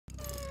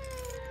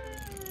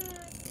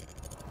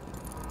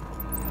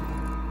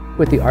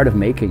with the art of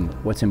making,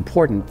 what's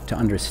important to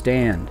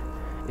understand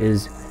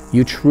is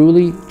you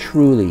truly,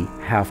 truly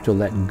have to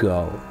let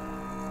go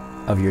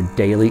of your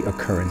daily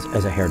occurrence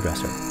as a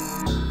hairdresser.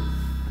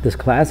 This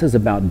class is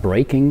about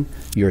breaking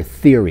your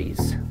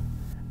theories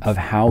of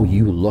how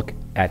you look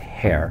at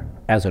hair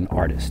as an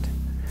artist.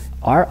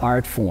 Our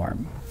art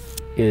form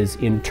is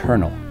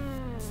internal,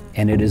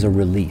 and it is a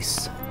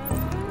release.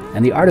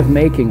 And the art of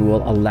making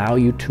will allow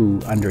you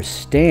to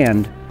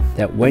understand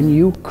that when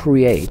you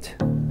create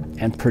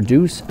and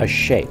produce a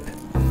shape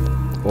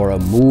or a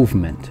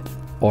movement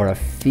or a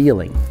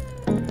feeling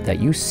that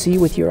you see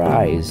with your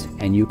eyes,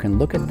 and you can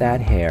look at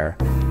that hair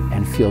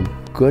and feel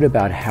good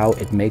about how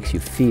it makes you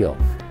feel,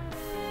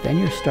 then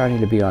you're starting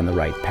to be on the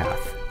right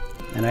path.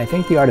 And I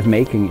think the art of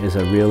making is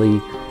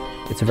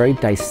it's a very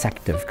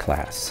dissective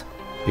class,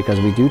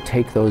 because we do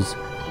take those,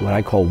 what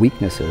I call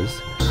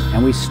weaknesses,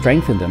 and we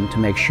strengthen them to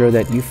make sure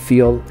that you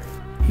feel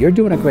you're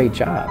doing a great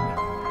job.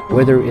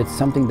 Whether it's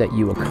something that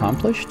you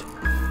accomplished,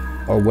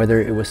 or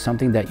whether it was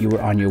something that you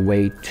were on your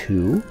way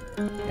to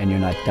and you're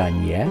not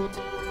done yet.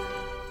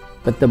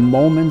 But the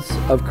moments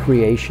of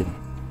creation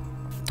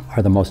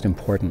are the most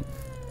important,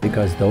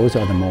 because those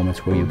are the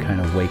moments where you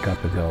kind of wake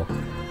up and go,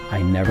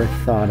 I never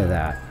thought of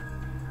that.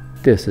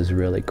 This is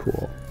really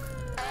cool.